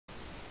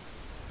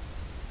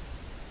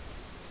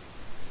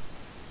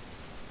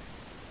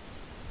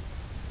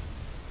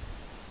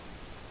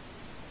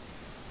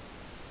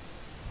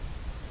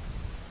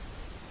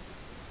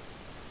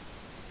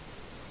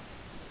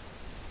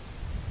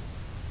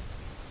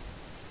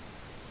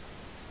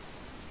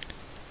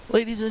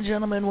Ladies and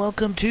gentlemen,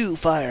 welcome to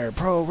Fire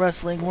Pro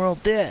Wrestling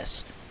World.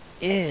 This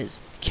is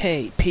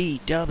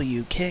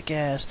KPW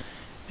Kickass,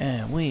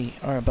 and we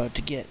are about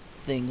to get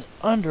things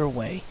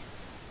underway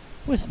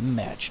with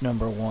match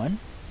number 1.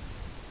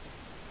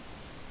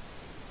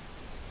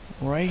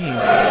 Right here,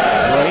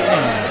 right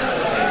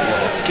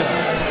now. Let's go.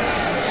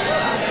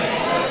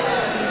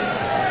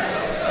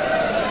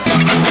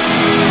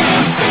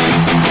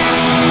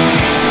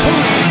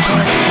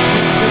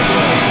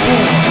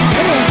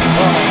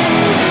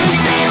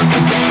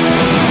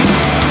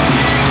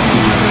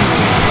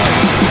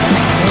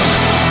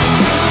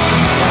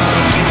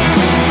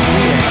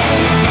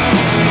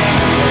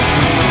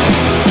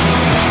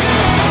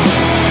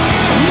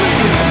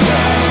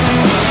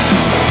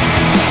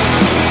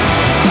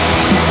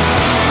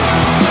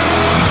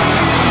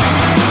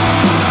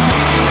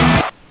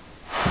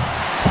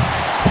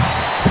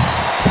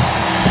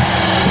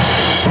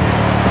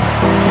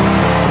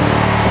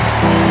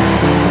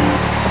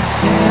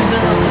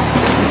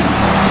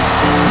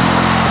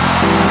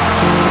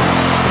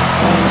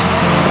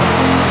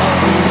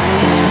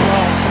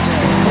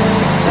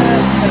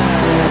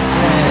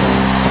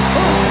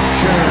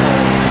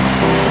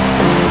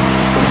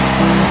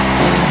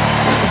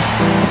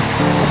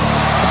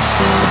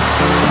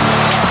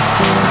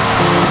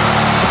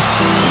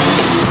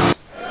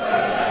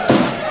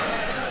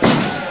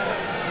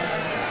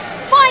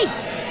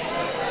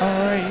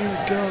 Alright, here we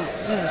go.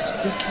 This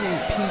is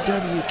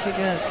KPW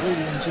Kickass,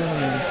 ladies and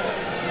gentlemen.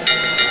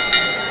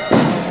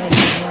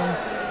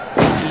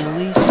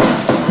 Elise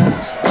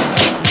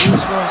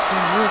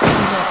Ralston will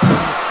team up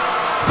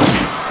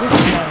with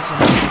Madison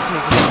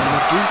taking on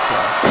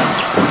Medusa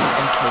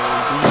and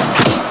Kaylee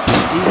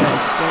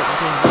Diaz starting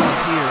things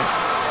off here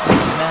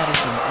with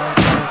Madison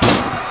Archer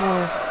for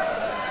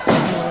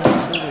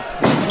the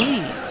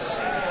please.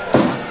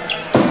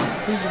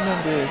 Please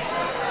remember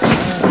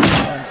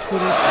on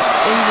Twitter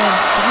A13MT.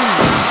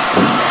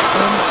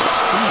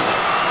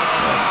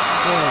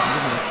 Go ahead and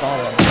give me a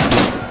follow.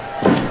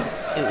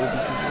 It would be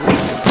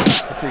greatly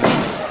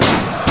appreciated.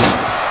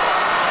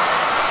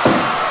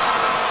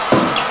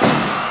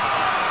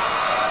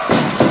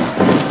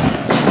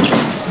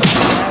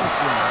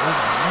 Madison with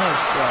a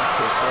nice drop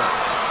kick there.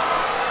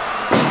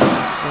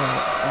 So,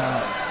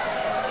 number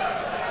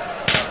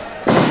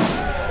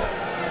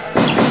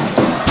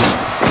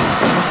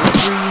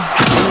 3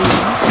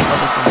 ladies of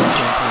the Internet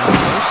Champion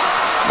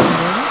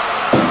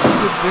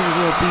could very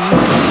well be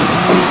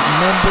the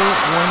number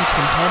 1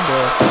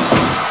 contender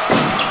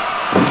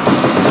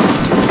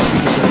to the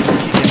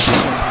KPW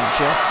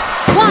Championship.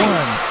 1,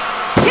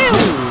 2,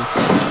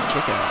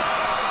 kick out.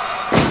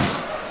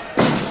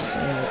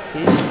 So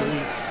basically,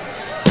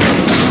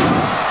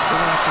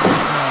 we're watching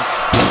this match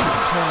to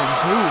determine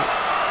who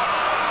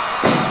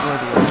is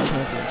worthy of the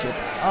championship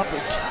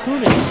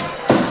opportunity.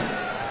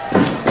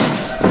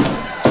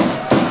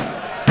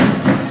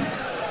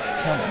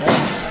 Coming up.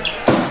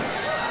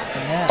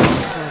 And that, of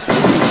course,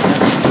 really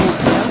that spills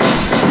out.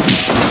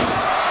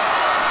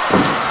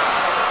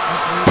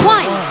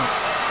 1,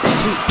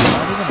 2, what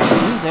are we going to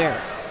do there?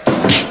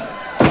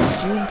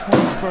 June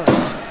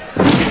 21st.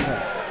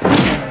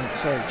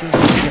 Sorry, June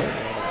 23rd,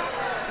 rather.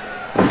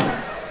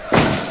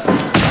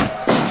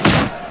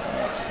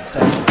 That's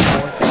back and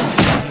forth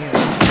action here.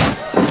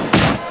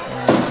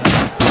 And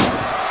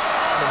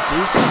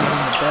Medusa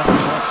getting the best of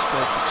that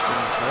stroke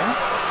exchange there.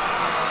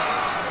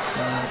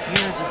 And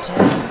here's a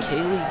tag to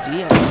Kaylee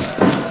Diaz.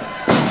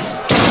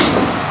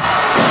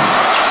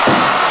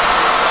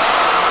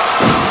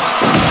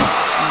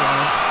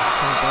 Diaz,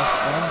 her best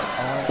friends,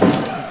 are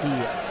at the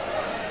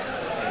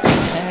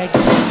tag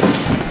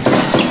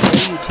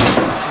team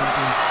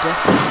champions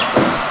desperate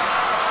race.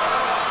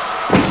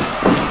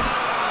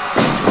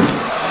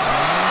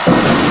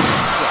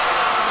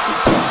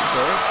 Suplex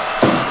there.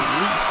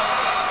 Release.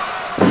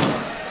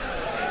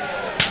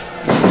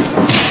 Here's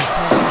the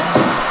tag now.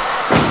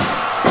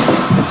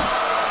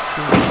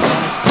 To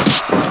Madison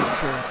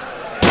Archer.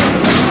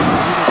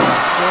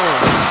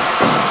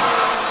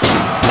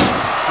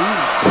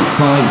 Dudes.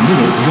 5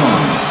 minutes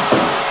gone.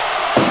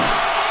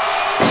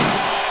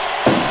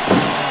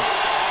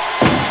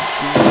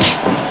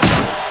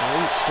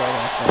 Great start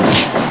off that match.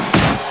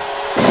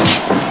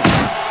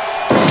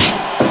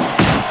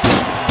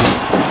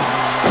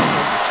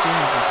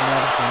 Exchange with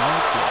Madison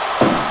Archer.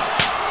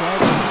 Tag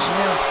with the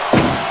champ.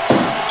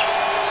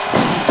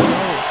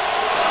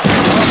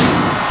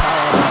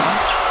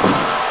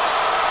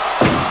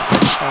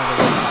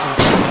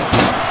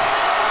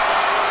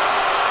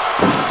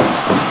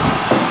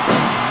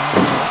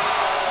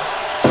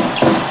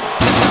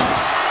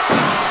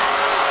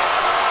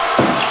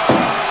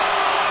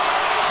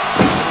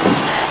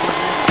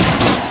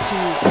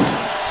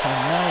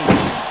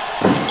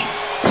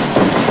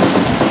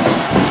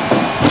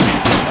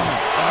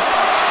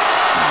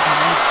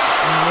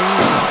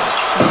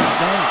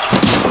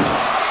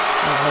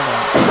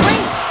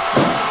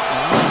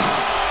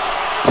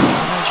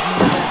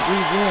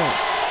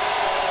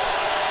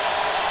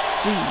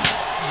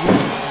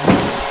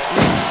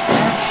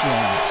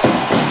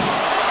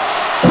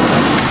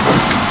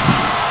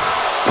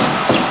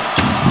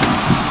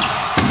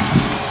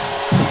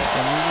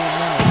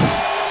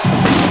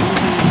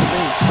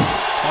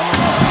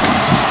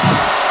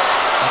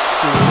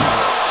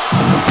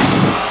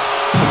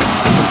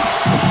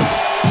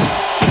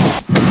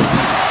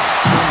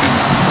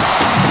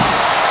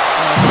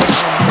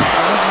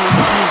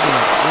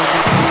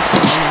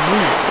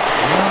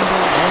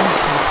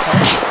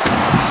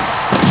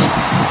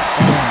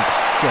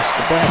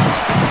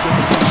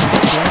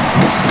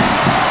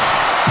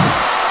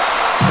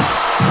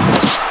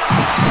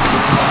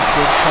 Kickass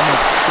did come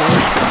up short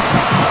in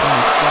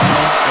the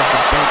finals of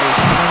the Beggars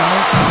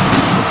Tournament.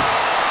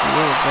 He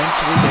will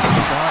eventually get a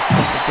shot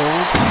at the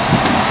gold.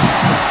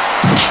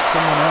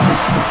 Someone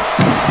else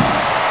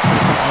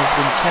has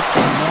been kept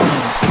in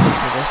mind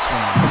for this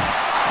one,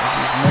 as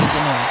he's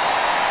making a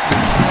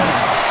return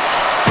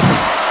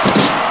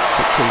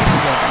to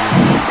KPW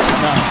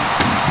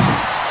tonight.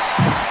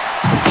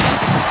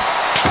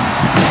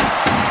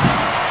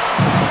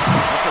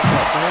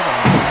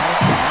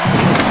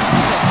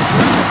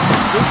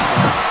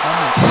 Suplex on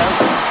the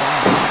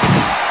outside.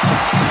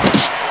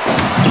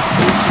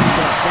 Using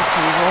that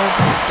victory roll,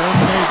 but it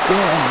does no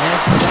good on the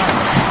outside.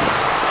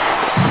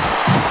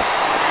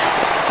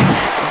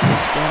 This is a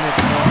standard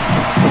match.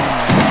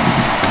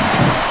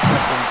 It's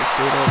nothing to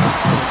say that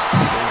because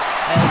people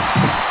has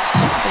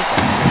pick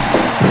up the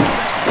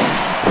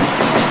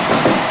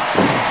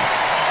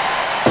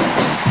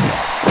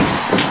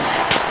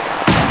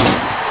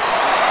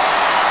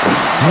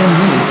 10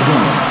 minutes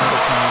gone.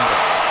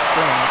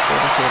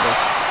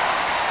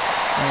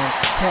 And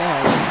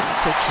tag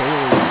to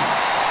Kaylee.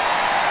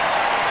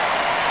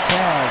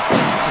 Tag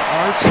to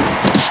Archer.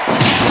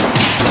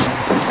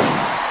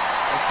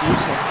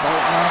 Medusa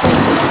fighting off the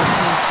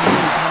team.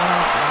 Kaylee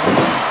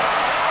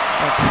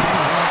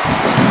coming off the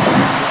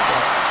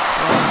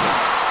ring.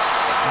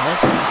 And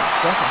this is the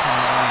second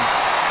time around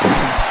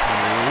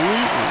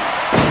completely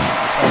missed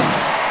the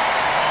target.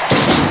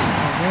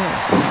 And there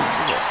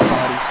is a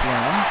body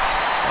slam.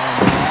 And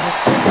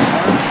Madison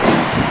Archer.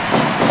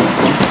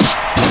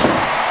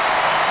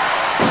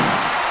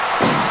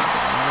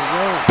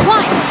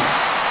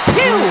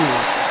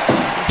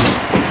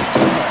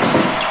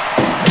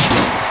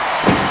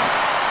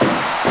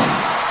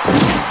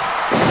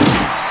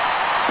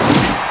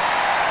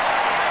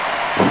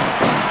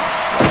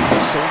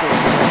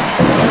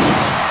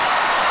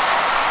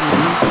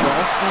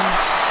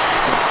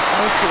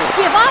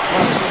 Give up!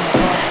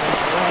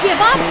 Give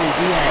up!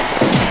 Diaz.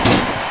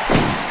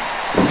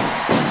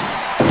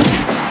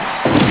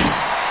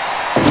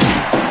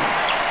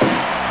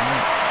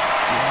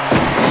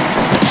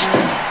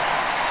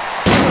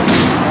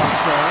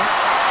 Also,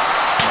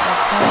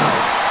 that's how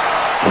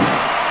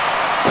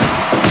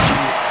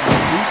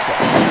Medusa.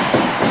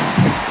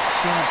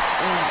 Champ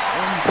is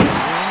in the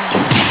ring.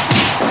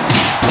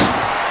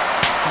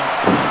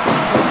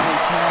 Quickly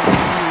tags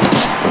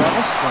Elise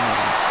Ralston.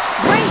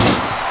 Great!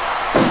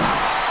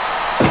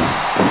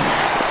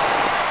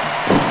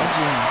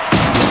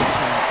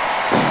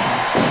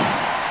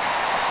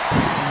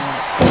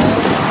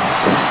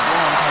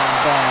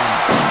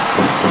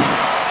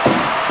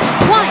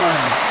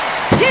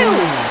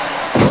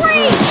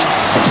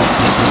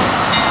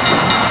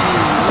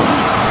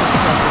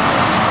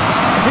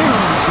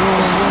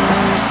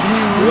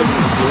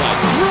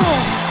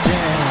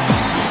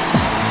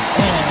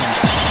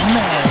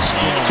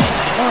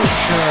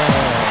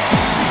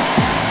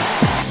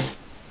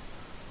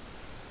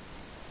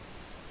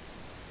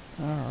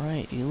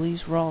 Alright,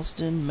 Elise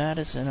Ralston,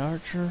 Madison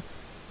Archer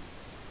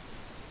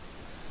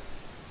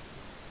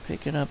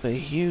picking up a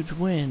huge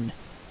win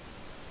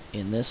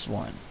in this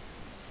one.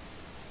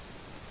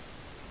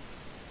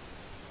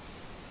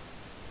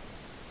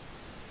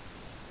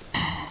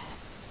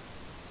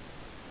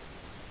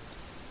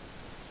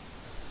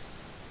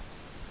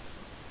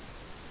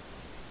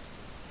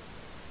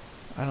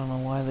 I don't know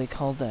why they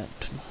called that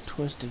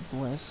Twisted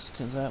Bliss,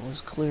 because that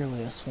was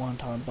clearly a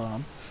Swanton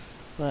Bomb,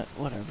 but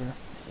whatever.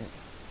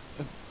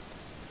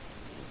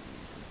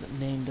 The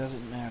name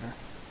doesn't matter.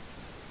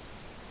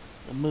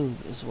 The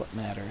move is what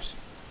matters.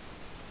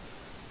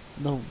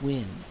 The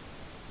win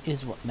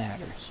is what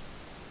matters,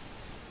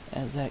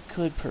 as that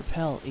could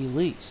propel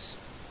Elise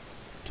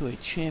to a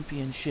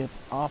championship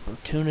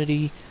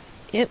opportunity.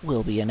 It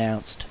will be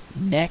announced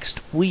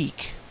next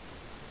week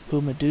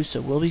who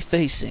Medusa will be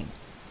facing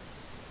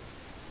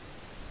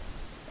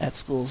at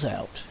School's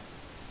Out.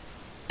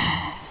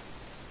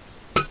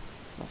 But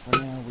for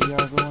now, we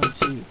are going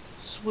to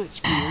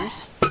switch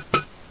gears.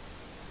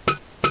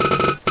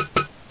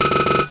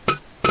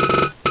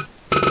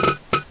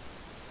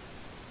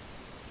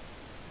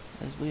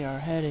 As we are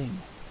heading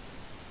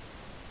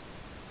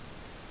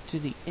to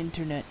the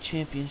Internet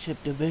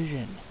Championship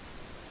Division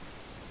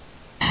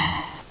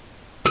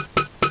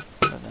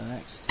for the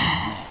next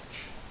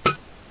match.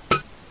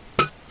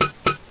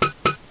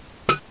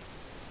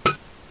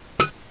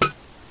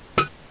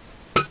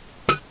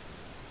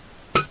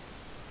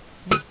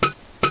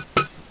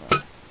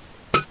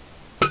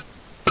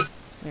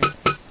 There it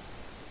is.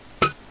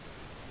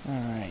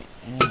 Alright,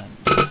 and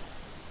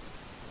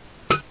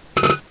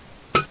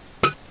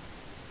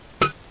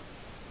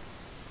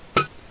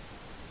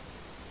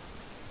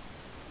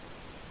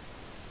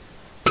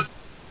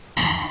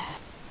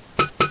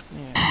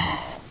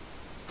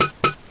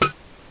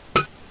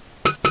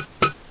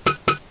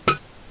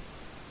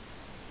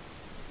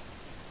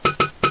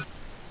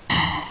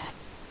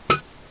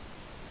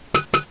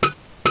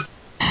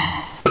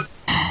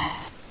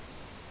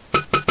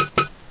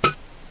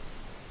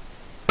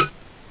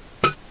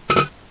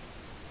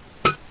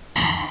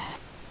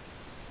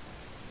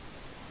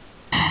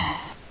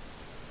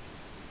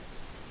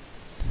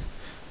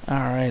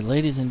Alright,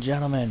 ladies and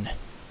gentlemen,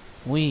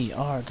 we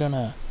are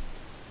gonna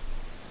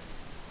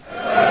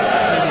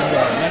head into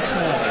our next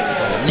match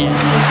right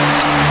now.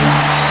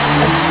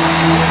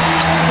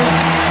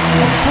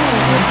 The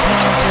following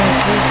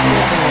contest is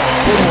scheduled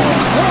for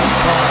one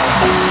fall.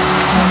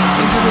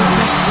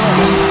 Introducing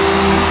first,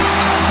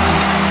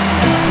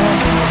 from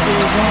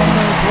pieces on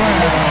the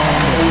ground,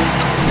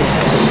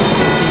 this is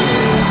the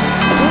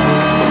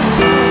Puzzler.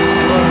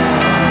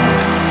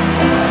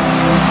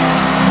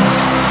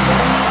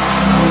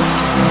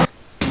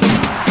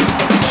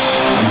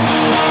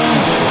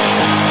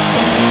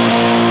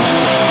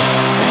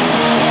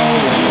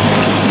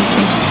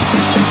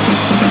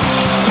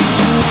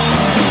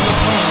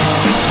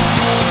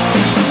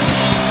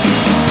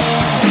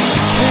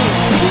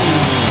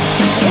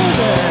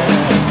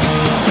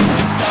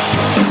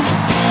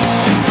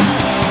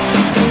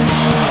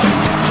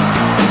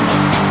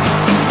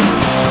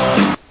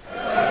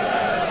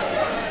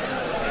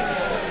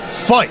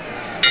 Fight!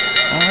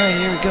 Alright,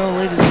 here we go,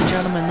 ladies and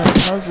gentlemen, the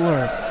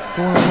Puzzler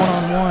going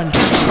one-on-one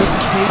with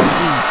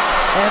Casey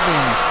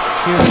Evans.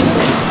 Here we go.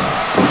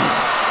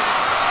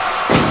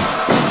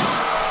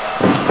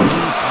 We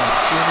are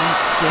getting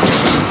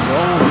things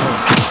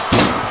rolling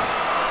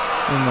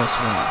in this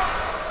one.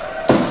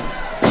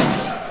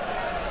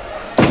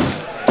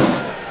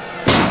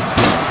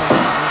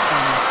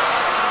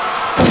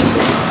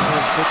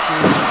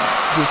 Victory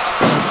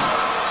despite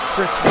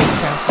Fritz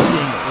Wolfcastle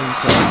being at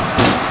ringside.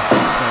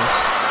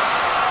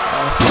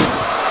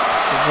 Fritz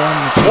won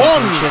the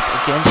championship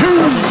against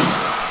Evans.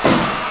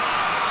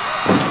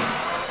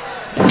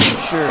 And I'm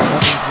sure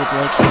Evans would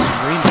like his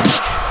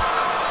rematch.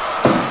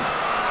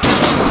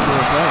 He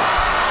scores out.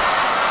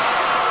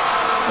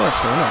 Or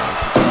so not if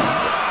you can.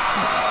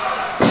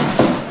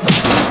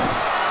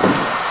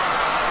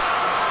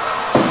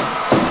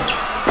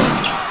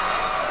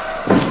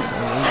 So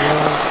we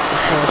will,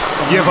 of course,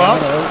 give up.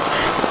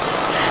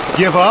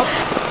 Give up.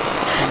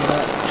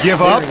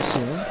 Give up. Very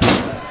soon.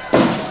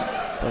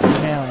 But for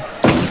now,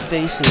 he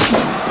faces the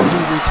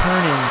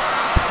returning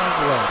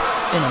Puzzler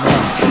in a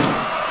match.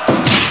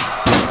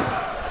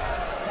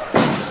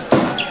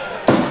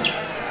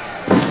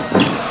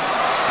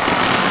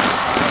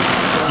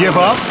 Give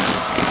up.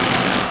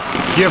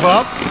 Give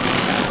up.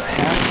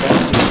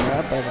 Half-bastard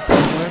grab by the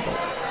Puzzler, but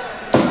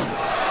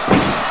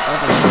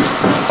Evans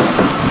gets out.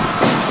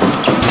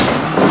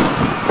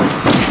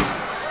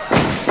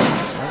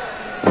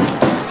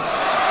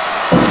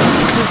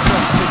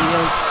 Suplex to the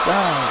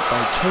outside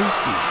by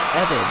Casey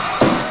Evans.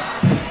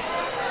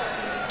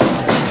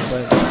 By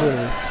the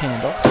Twitter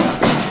handle.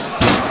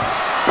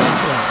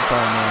 Don't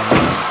follow me on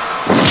that.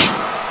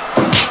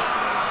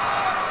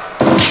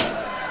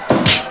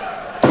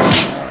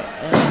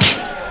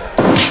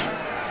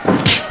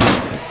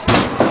 It's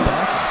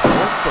back and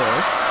forth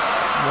there.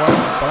 One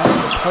by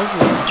the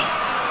Puzzler.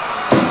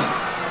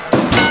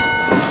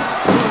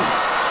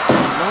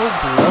 Low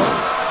blow.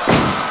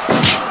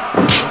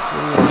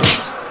 Hopefully I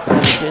guess I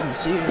didn't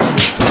see it.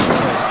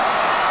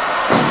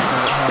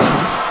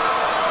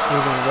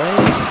 Either way,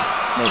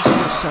 makes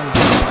for some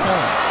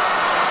compelling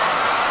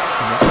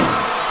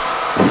entertainment.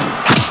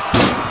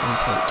 And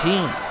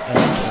 13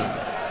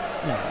 entertainment.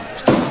 No, I'm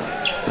just kidding.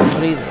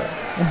 But either way.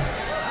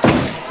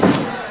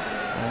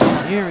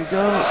 Here we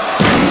go.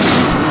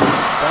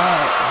 By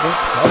the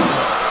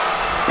Puzzler.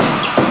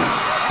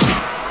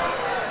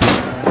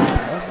 And the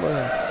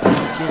Puzzler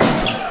gets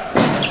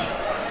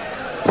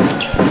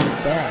pinned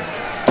back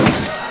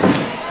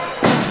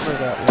for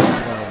that low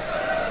blow.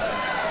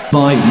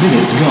 5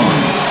 minutes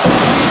gone.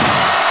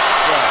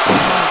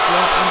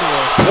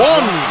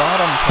 One,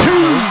 bottom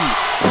two.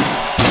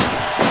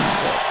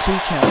 Just a 2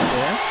 count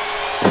there.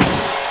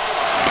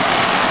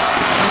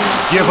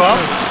 Give up.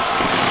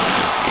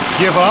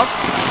 Give up.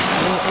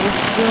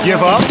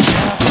 Give up. No,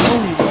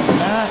 he will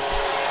not.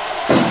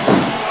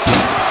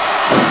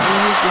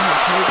 Really gonna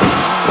take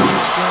one of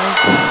these guys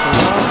to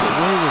walk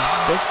away with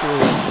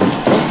victory.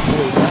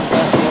 Hopefully not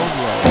that low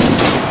blow.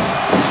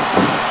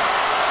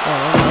 Or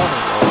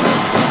another low blow.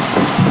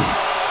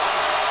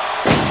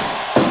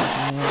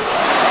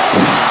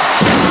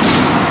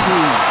 CDT.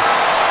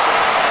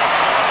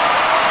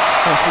 Of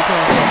course, he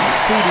calls that the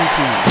CDT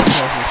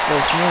because his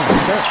first name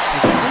starts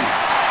with a C.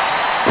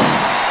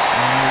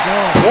 There we go.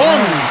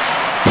 1,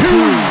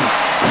 2.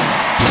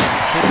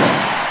 Kick out.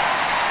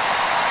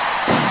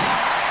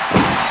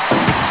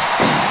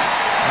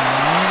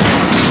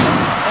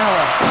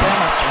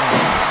 Alabama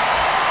slam.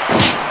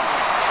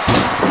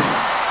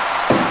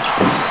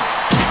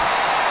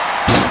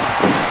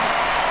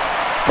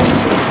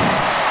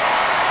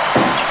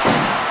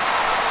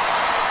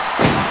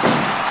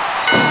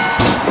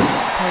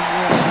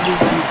 Puzzler made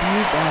his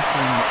debut back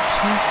in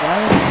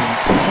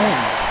 2010.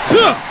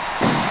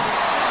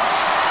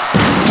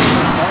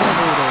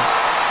 Elevator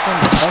from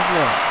the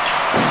Puzzler.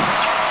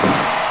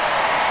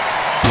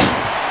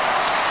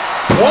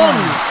 1,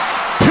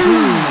 2,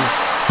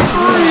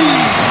 3.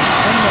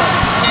 And the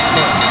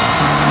Puzzler.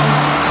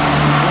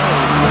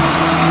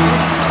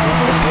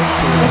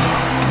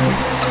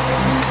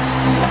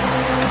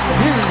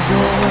 Here's your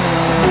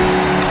winner,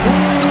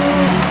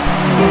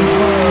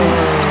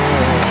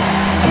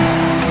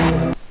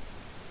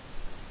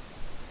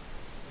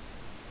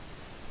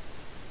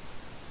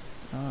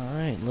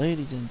 Alright,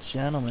 ladies and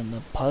gentlemen,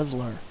 the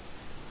puzzler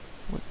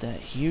with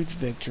that huge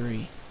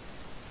victory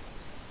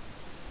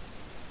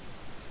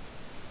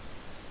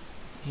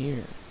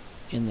here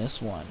in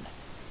this one.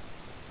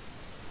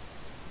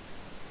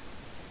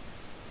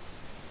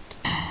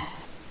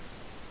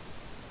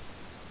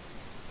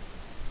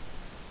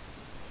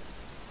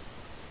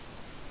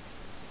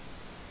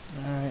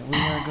 Alright, we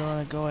are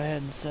going to go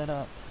ahead and set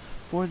up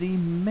for the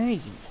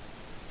main.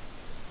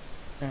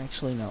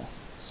 Actually, no.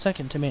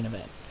 Second to main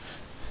event.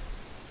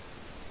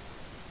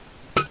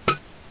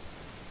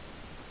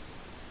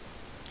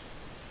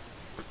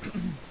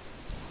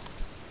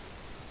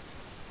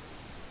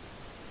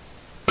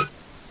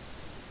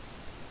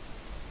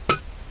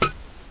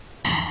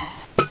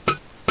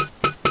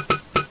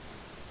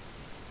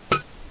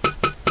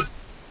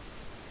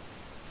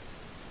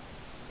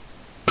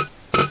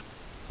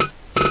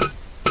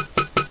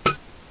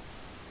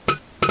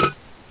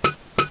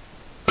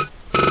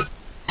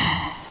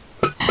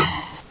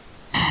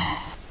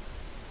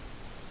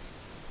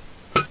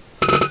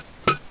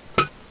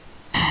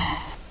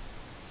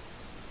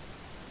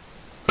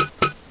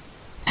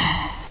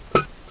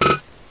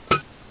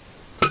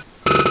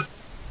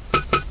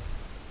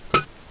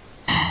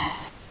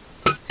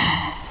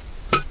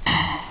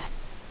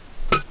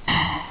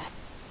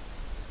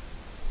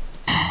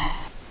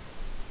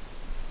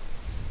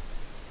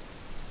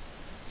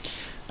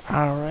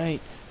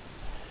 Alright,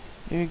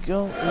 here you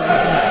go. We're going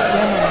to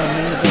seminar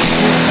near the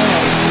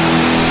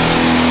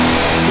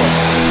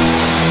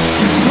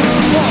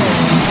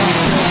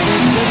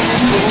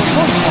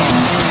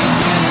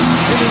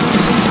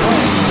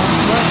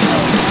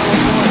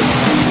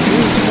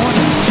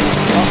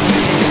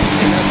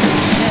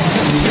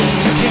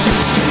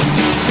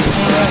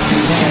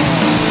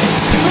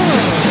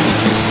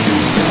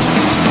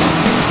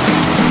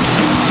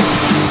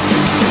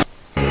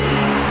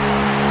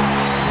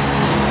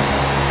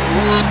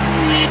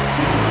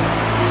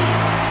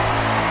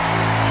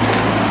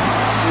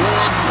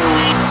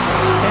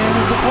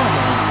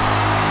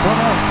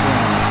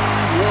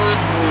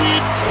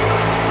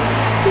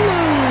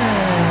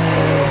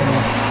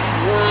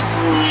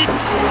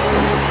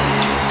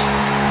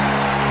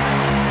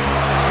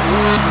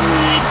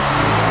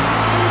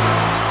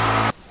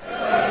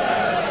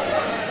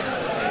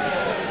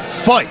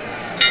Fight!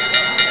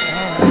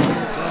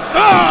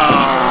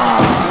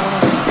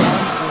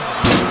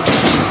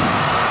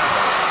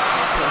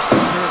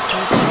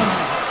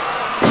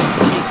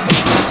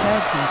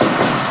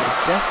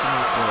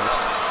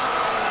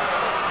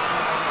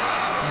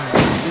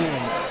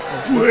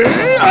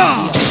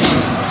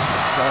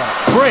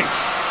 Break!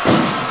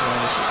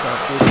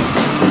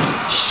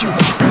 Shoot!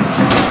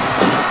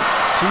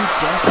 To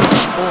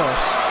Destiny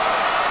Force.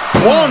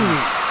 1,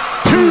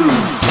 2!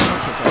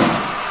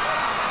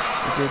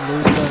 We did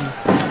lose them.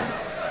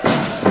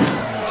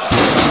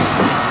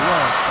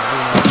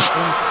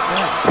 In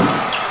fact,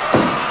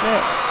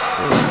 set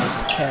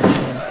to cash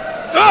in.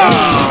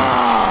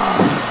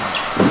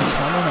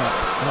 Coming up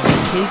on the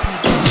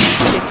KPW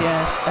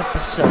Kickass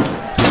episode.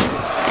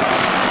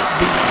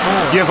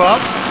 Before Give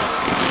up!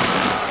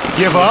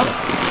 Give up!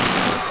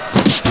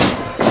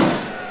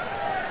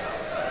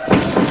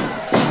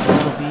 So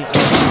that'll be on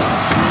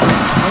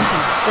June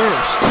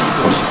 21st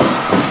edition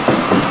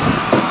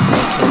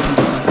of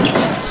KPW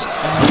Kickass.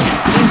 And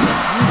there's a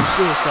huge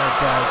suicide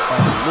dive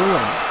on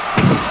Lewin.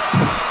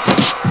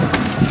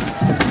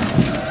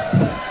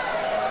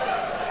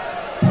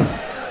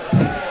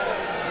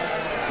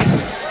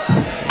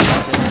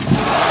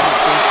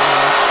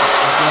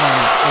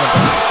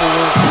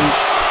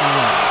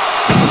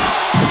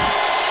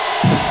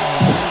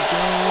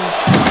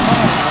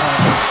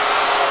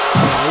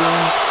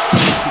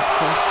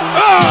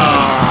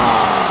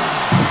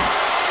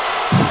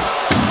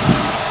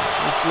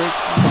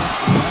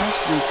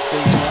 Last week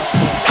faced off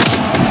against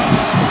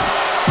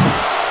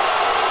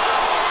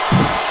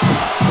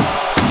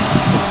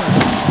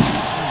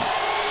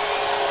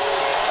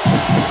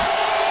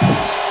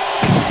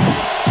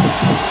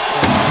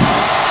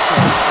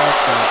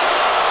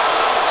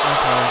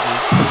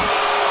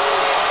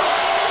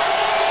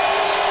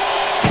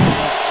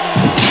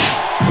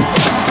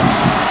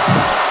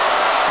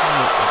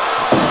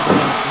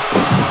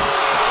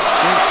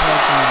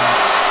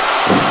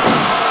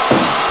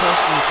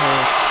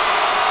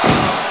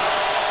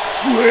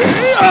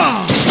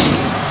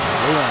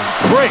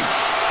Break!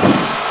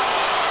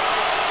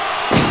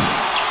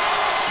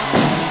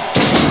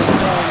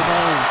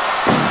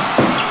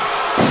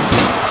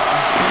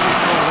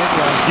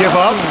 Give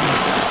up!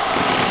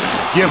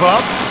 Give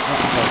up!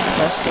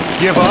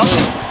 Give up!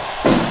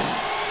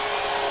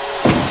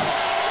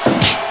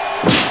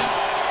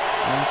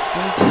 And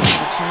stay tuned for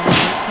the channel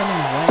this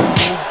coming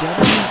Wednesday,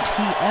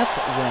 WTF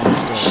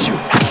Wednesday.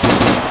 Shoot!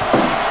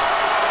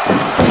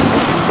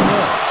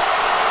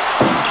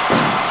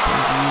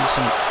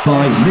 Some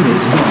 5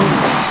 minutes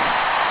gone.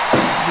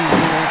 the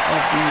winner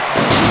of the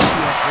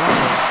WTF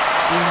Rumble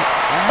in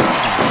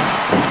action.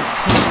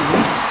 Take a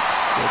week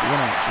for the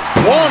in action.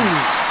 1,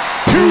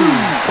 2!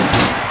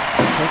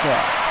 Kick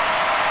out.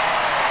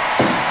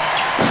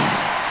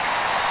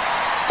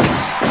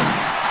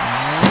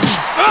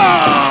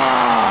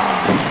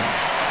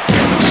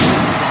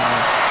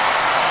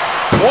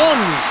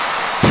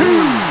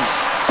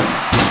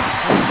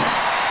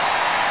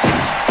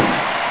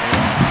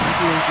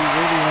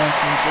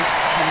 mention this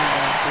coming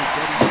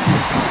Wednesday,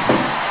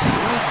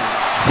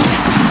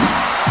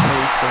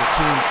 May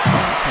 13th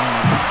on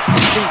tournament.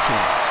 Stay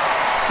tuned.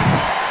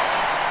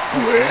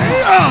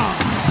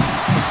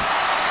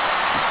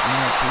 This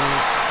match here,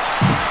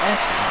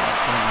 excellent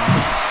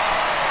match.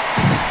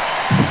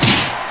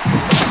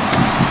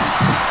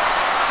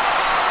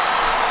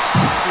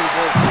 Squeeze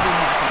out, really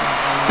happening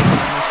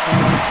on this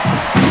tournament.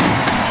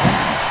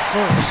 That's the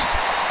first.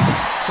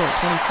 Sorry,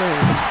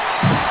 23rd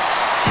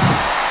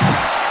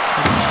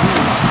of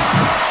June.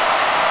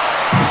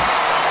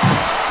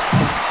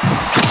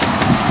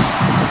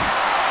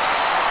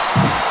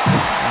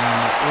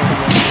 We'll be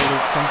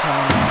updated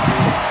sometime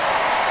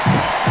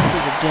after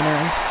the dinner.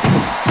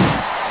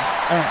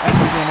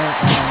 After dinner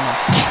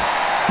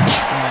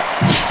on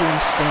Eastern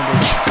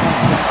Standard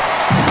Time,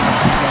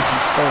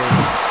 23rd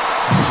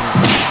of June.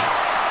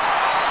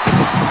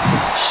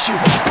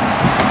 Shoot!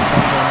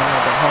 I'm going a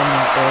little bit home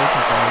that day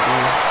because I do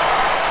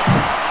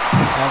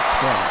have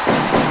plans.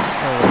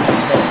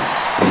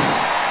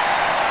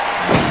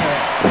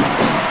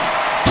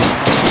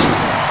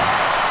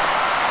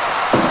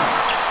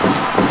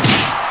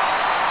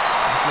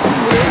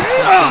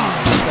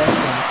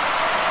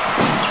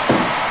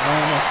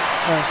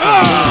 It's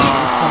coming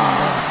down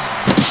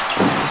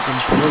with some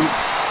brute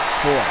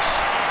force.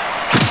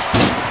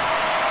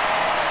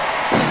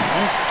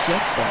 Nice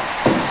kick by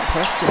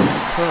Preston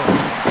Kerr.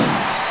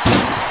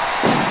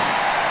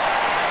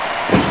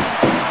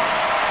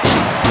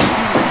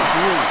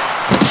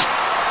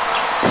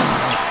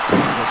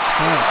 The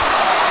champ.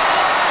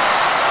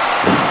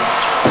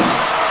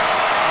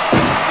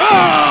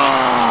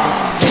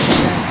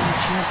 Internet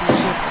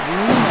Championship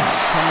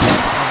rematch coming up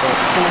in about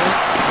 4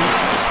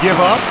 weeks. Give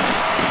up.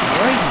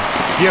 Right here.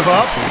 Give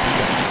up.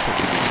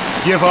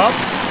 Give up.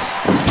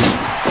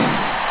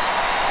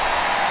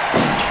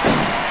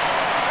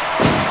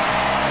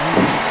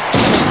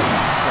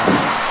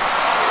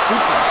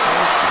 Suplex,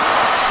 right?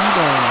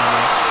 T-bone.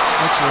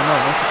 Actually, no,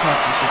 that's a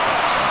capture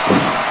suplex.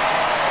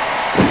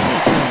 Very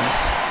famous.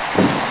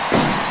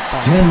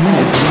 10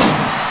 minutes.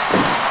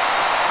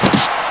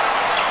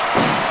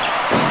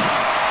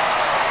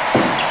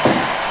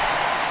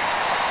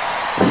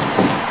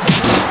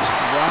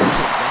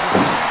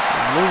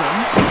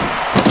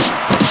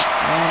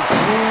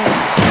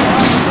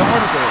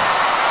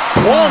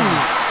 One,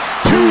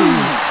 two,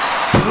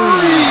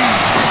 three.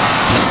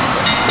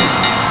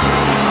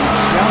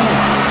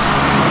 Challengers.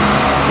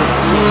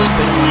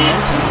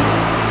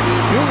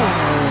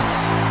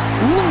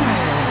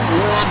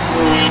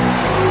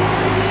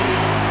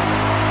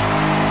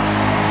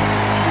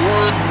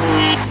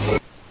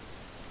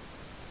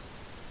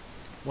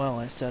 While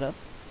I set up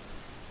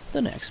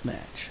the next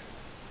match.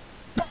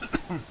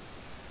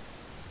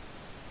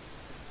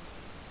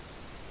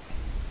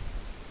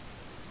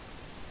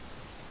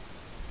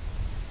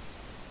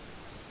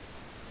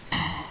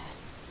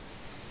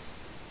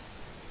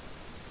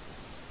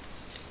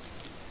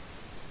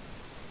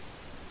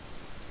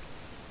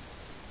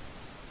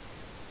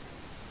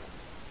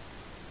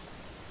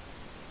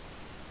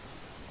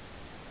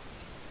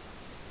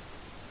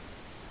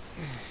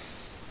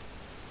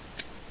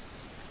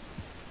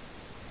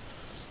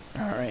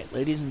 Alright,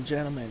 ladies and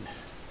gentlemen,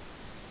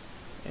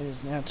 it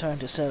is now time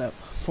to set up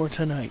for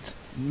tonight's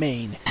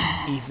main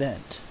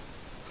event.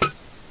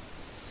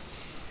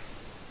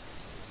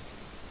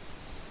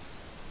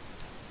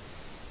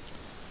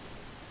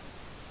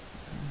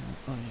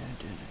 Oh yeah, I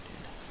did.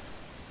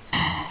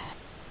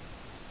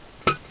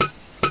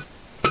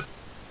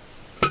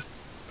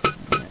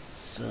 Alright,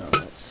 so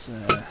let's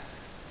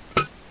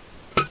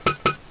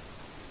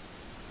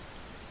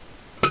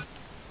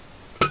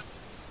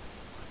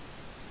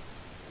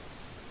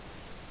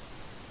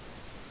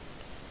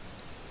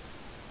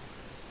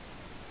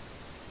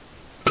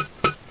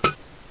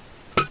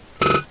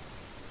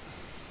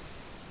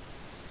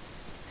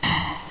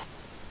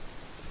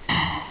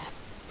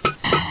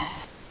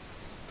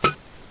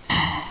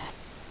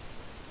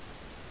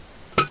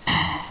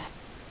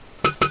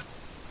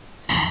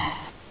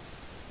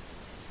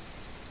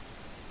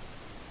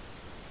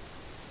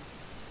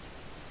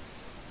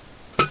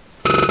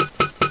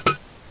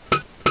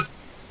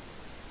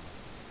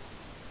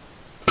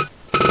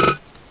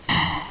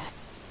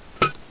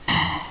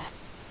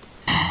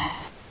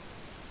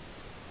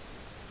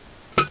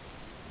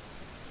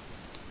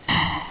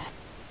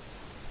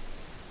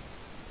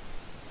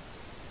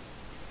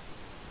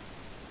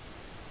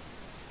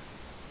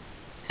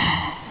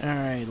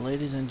Alright,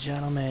 ladies and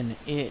gentlemen,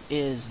 it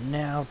is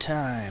now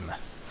time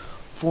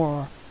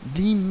for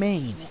the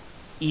main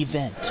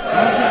event of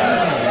the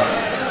evening.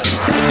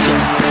 Let's go.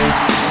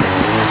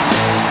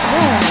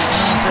 No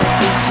contest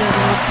is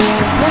scheduled for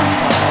one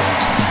fall.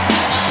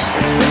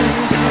 Here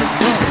is your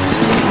first.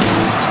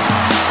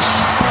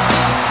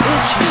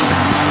 Itchy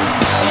and one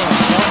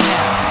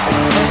half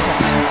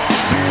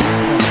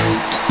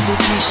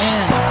Vicky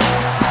and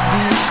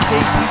the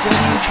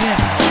KPW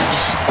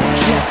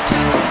Championship.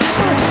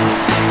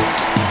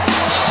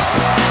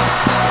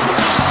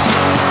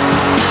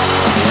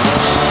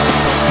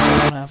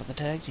 One half of the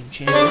Tag Team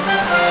Champion.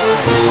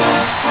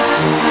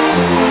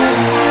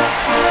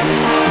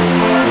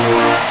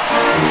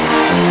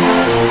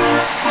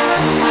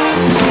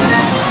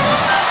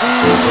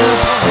 And your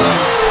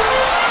opponents,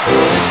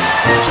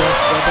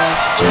 just the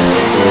best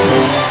Jesse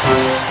Daniels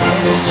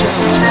and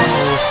JoJo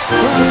the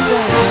Psycho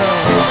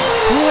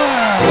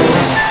Clown.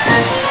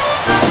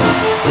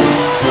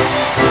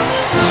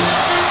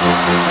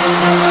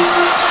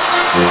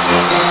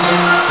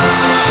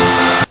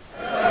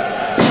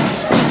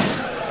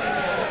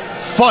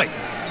 Fight!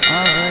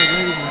 Alright,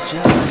 ladies and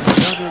gentlemen,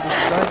 JoJo the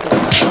Psycho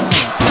Clown,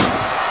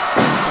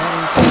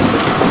 starting to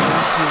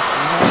introduce his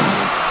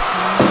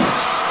longtime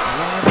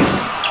rival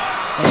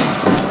and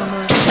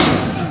former Tag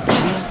Team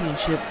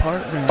Championship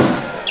partner,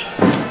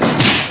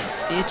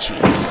 Itchy.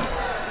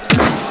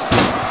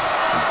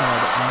 He's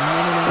had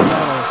many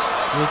battles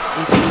with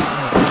Itchy in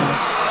the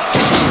past,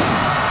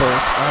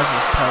 both as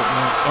his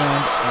partner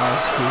and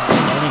as his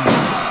enemy.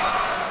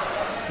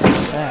 In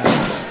fact,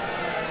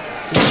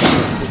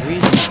 Itchy is the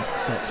reason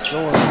that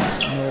Sora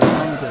no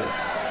longer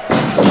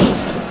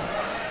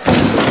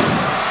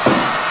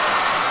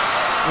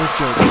with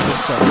JoJo the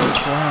Psycho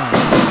Clown.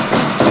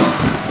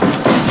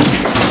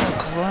 The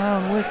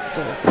clown with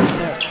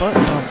that butt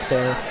bump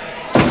there,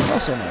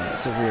 also known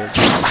as the rear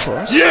view, of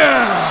course.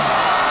 Yeah!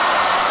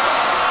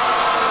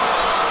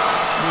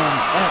 And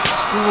at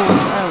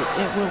School's Out,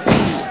 it will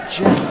be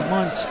Jet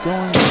Months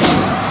going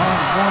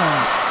one-on-one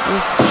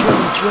with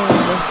JoJo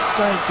the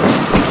Psycho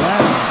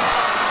Clown.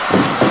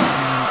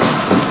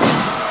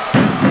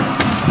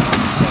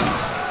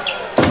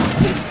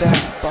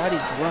 Back body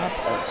drop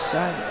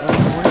outside of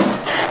the ring.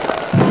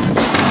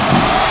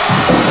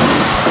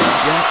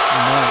 Jet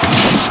Months.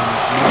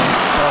 Months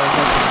falls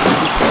up with a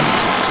suplex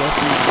to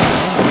Jesse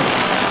Daniels.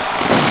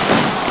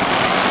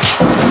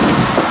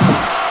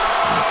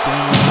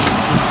 Daniels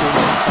gifted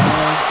the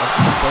finals of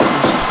the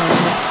Brothers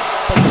Tournament,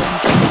 but then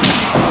came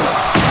up short.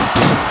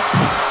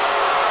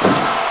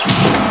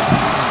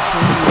 And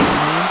tribute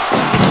named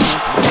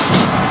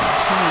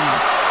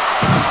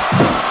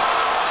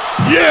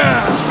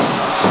Yeah!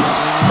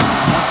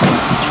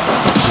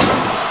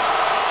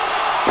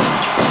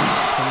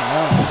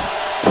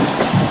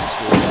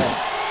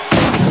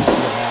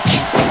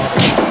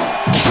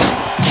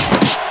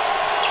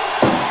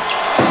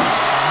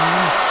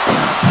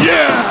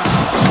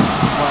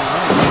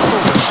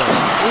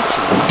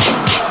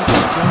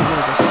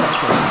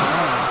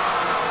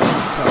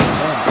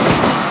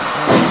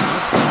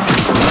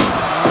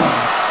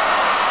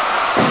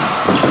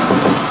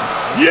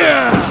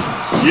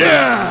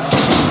 Yeah!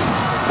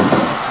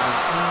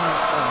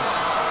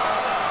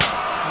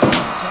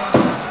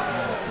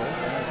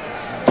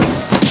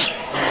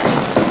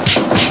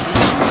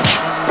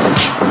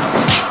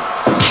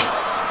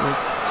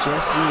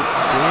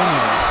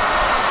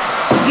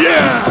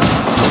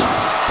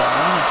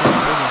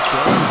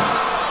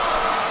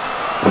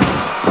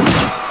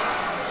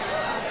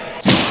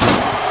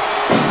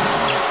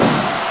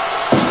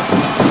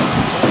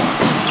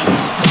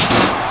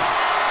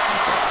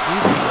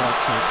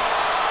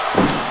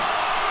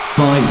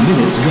 5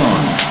 minutes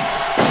gone.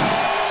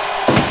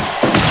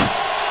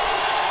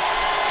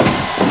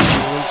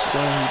 Weeks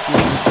ago, he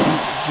did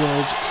defeat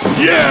Judge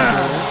Sinclair.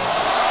 Yeah!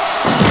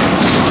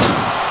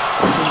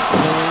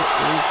 Sinclair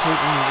is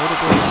taking a little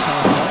bit of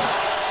time off.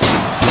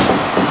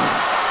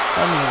 I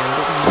mean, a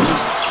little bit. He's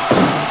just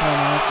taking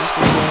time off just to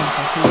go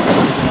for his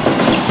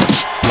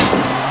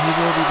and he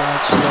will be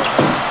back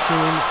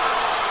soon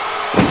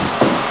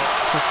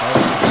to fight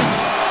again.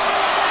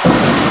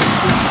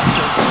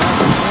 Sinclair outside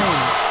the ring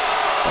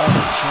by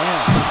the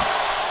champ.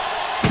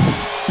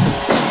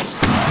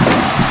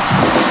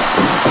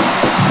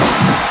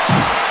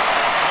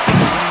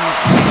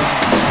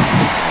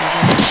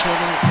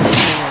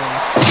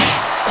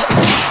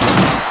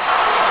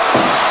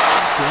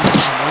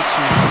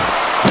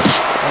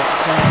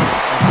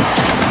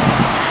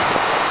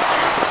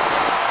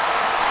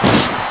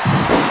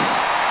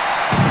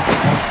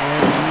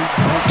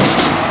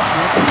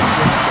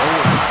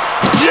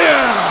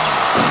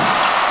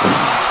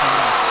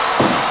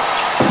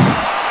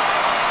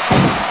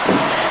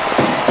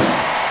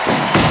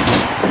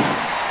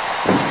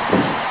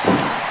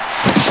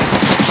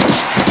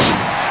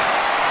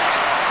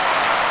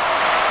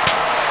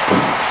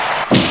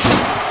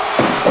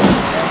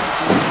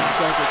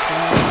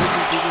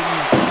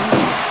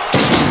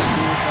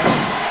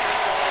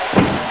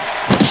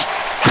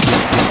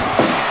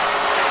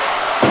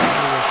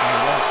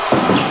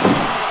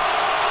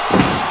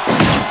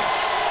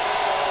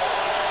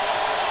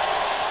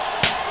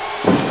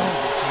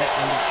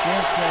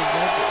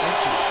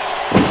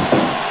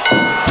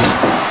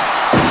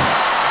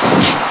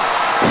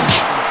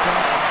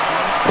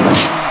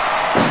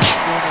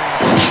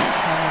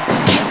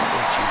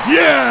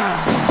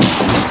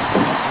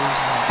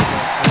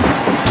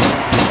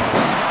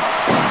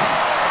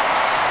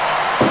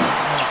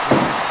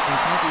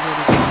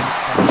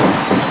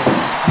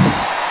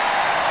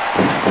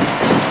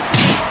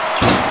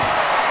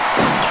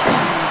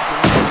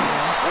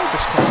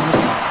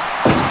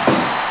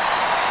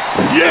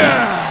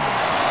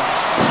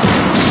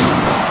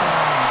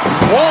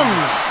 1,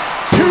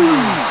 2,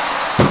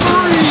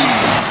 3.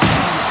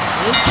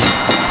 Itchy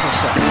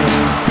puts up.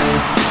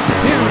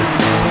 Here it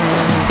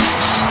is.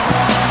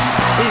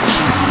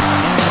 Itchy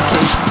and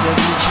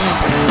KPW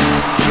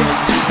Championship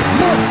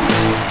months.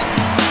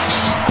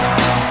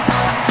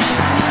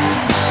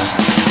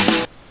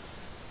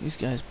 These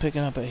guys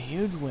picking up a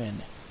huge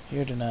win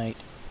here tonight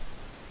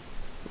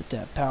with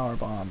that power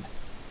bomb.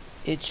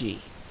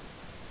 Itchy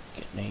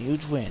getting a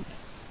huge win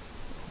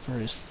for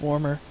his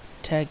former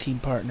tag team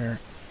partner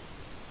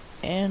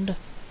and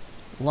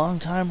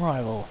longtime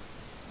rival,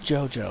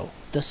 JoJo,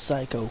 the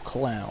Psycho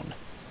Clown.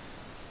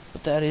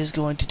 But that is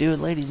going to do it,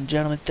 ladies and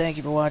gentlemen. Thank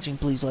you for watching.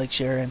 Please like,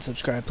 share, and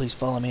subscribe. Please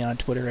follow me on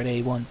Twitter at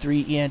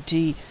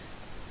A13ENT.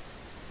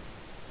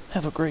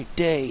 Have a great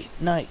day,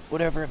 night,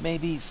 whatever it may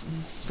be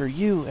for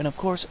you. And of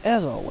course,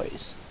 as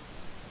always,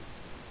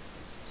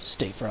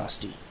 stay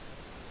frosty.